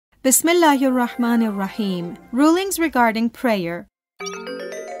Bismillahirrahmanirrahim. Rulings regarding prayer.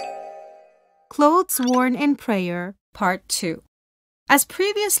 Clothes worn in prayer, Part 2. As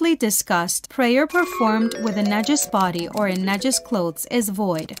previously discussed, prayer performed with a najis body or in najis clothes is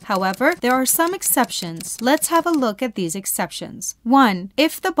void. However, there are some exceptions. Let's have a look at these exceptions. 1.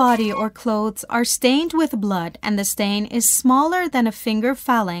 If the body or clothes are stained with blood and the stain is smaller than a finger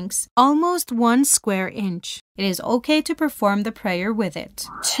phalanx, almost 1 square inch, it is okay to perform the prayer with it.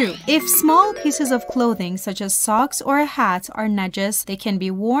 2. If small pieces of clothing such as socks or a hat are najis, they can be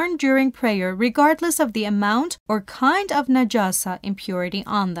worn during prayer regardless of the amount or kind of Najāsa impurity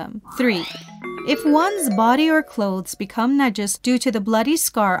on them. 3. If one's body or clothes become najis due to the bloody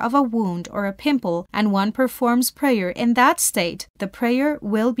scar of a wound or a pimple and one performs prayer in that state, the prayer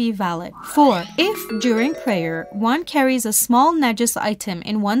will be valid. 4. If during prayer one carries a small najis item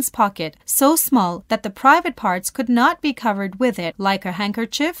in one's pocket, so small that the private parts could not be covered with it, like a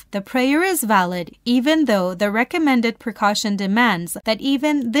handkerchief, the prayer is valid even though the recommended precaution demands that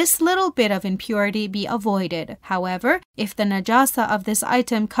even this little bit of impurity be avoided. However, if the Najāsa of this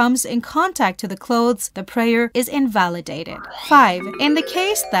item comes in contact to the clothes, the prayer is invalidated. 5. In the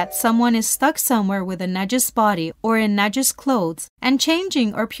case that someone is stuck somewhere with a najis body or in najis clothes, and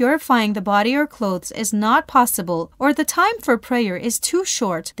changing or purifying the body or clothes is not possible, or the time for prayer is too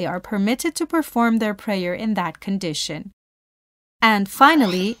short, they are permitted to perform their prayer in that condition. And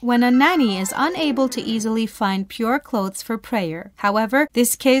finally, when a nanny is unable to easily find pure clothes for prayer. However,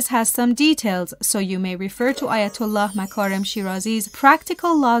 this case has some details, so you may refer to Ayatollah Makarim Shirazi's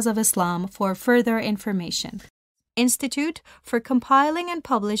Practical Laws of Islam for further information. Institute for compiling and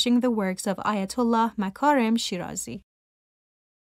publishing the works of Ayatollah Makarim Shirazi.